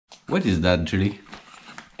What is that, Julie?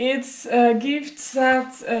 It's a gift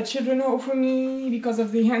that children offer me because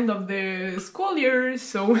of the end of the school year,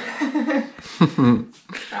 so I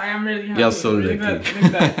am really happy. You're so Look lucky.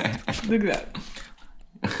 that. Look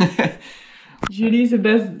that. Julie is the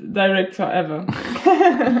best director ever.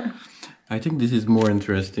 I think this is more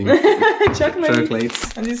interesting.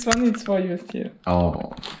 Chocolates. And this one is for you still.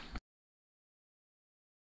 Oh.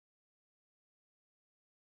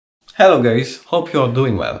 Hello guys, hope you are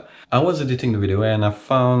doing well. I was editing the video and I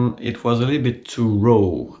found it was a little bit too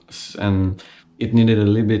raw and it needed a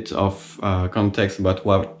little bit of context about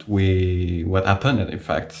what happened in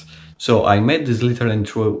fact. So I made this little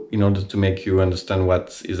intro in order to make you understand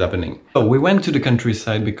what is happening. So we went to the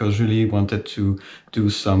countryside because Julie wanted to do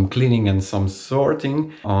some cleaning and some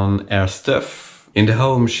sorting on her stuff in the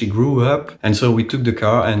home she grew up, and so we took the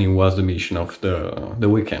car and it was the mission of the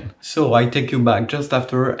weekend. So I take you back just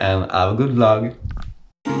after and have a good vlog.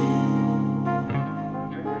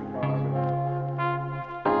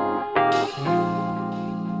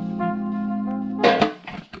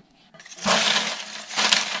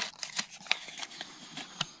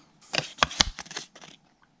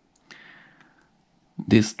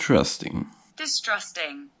 Distrusting.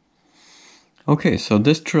 Okay, so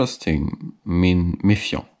distrusting means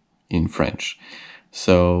méfiant in French.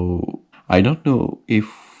 So I don't know if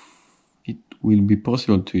it will be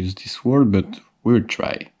possible to use this word, but we'll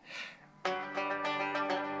try.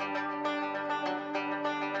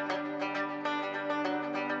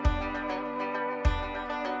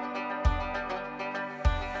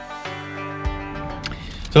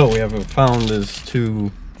 So we have found these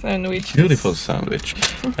two Sandwich. beautiful sandwich,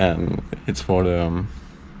 and it's for the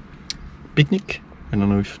picnic. I don't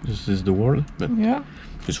know if this is the word, but Yeah.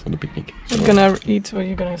 it's for the picnic. You're gonna eat what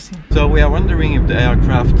you're gonna see. So we are wondering if the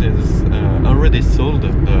aircraft is already sold,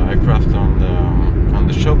 the aircraft on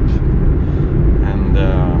the shop, and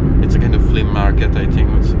it's a kind of flea market, I think,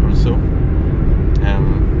 also.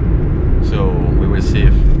 And so we will see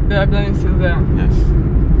if The airplane is still there. yes.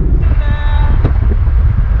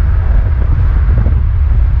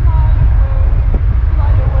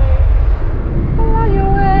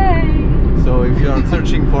 So if you are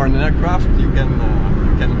searching for an aircraft, you can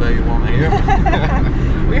buy one here.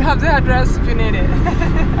 We have the address if you need it.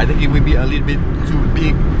 I think it will be a little bit too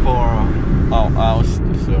big for our house,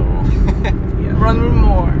 so Yeah, one room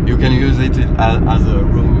more. you can use it as a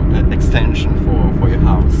room extension for your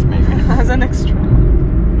house, maybe. As an extra.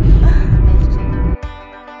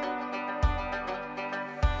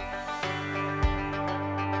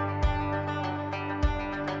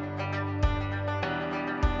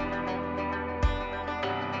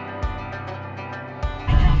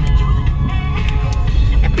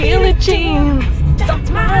 Billie Jean, stop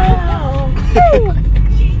smile.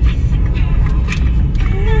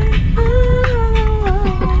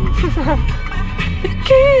 The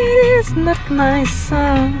kid is not my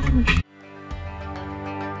son.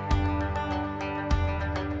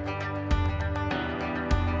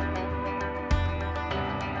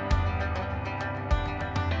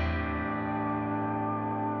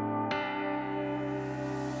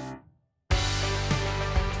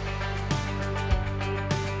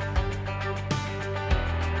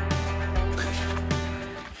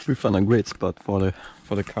 We found a great spot for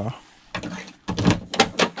the car.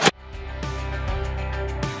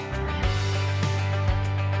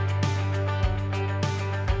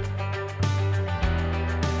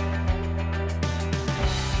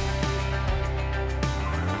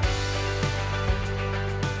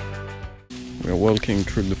 We are walking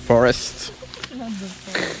through the forest.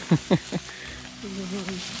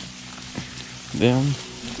 Then,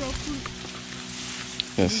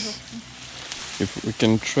 yes. If we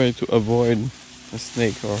can try to avoid a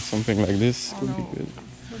snake or something like this, it would be good.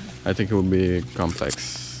 I think it would be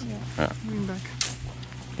complex. Yeah. Bring back.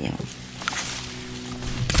 Yeah.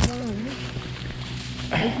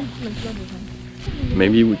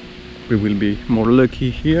 Maybe we will be more lucky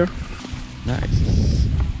here. Nice.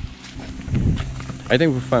 I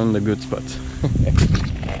think we found a good spot.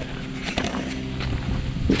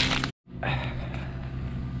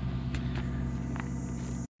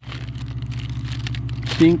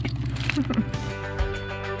 Pink.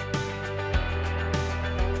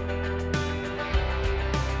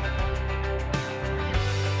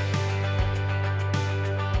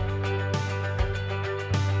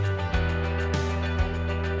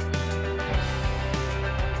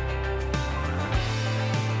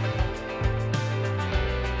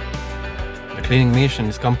 The cleaning mission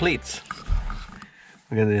is complete.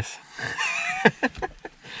 Look at this.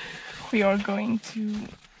 We are going to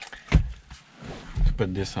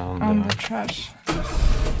Put this on the trash.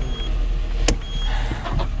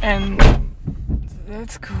 And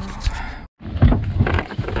let's go.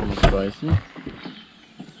 Spicy.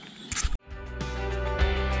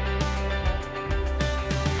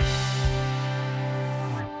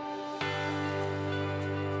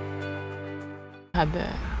 Had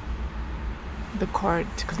the car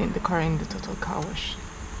to clean the car in the Total Car Wash.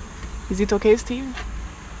 Is it okay, Steve?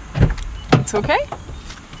 It's okay?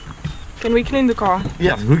 Can we clean the car?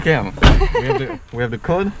 Yes, we can. we have the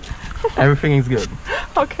code. Everything is good.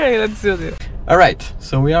 Okay, let's do this. Alright,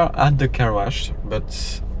 so we are at the car wash,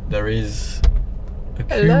 but there is a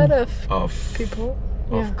queue lot of people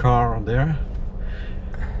yeah. car there.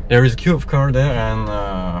 There is a queue of car there, and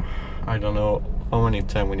I don't know how many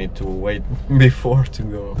time we need to wait before to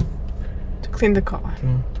go to clean the car.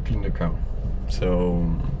 To clean the car. So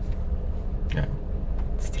yeah.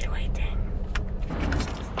 Still waiting.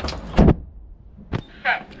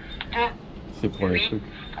 C'est pour les trucs.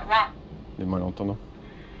 Les malentendants.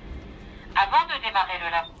 Avant de démarrer le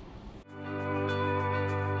lap.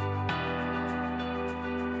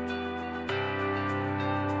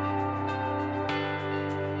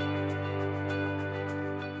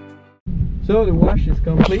 So the wash is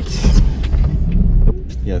complete.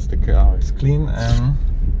 Yes, the car is clean, and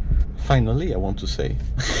finally, I want to say,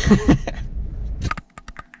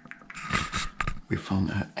 we found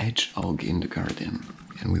a hedgehog in the garden,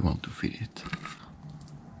 and we want to feed it.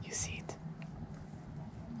 You see it?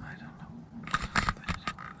 I don't know.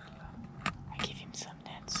 I give him some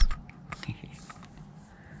nets.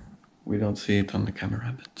 We don't see it on the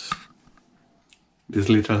camera, but this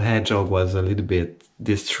little hedgehog was a little bit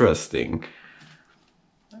distrusting.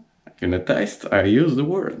 Hypnotized, I use the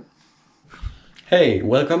word. Hey,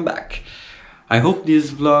 welcome back. I hope this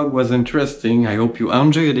vlog was interesting. I hope you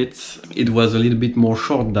enjoyed it. It was a little bit more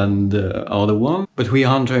short than the other one, but we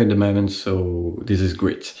enjoyed the moment, so this is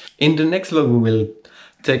great. In the next vlog we will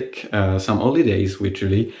take some holidays with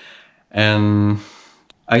Julie, and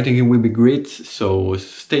I think it will be great, so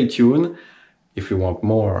stay tuned if you want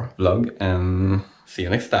more vlog, and see you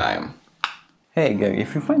next time. Hey guys,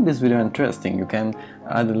 if you find this video interesting, you can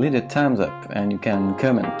add a little thumbs up and you can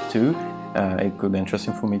comment too. It could be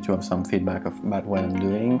interesting for me to have some feedback about what I'm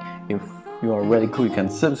doing. If you are really cool, you can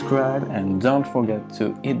subscribe, and don't forget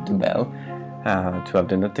to hit the bell to have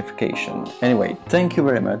the notification. Anyway, thank you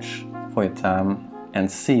very much for your time, and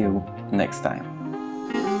see you next time.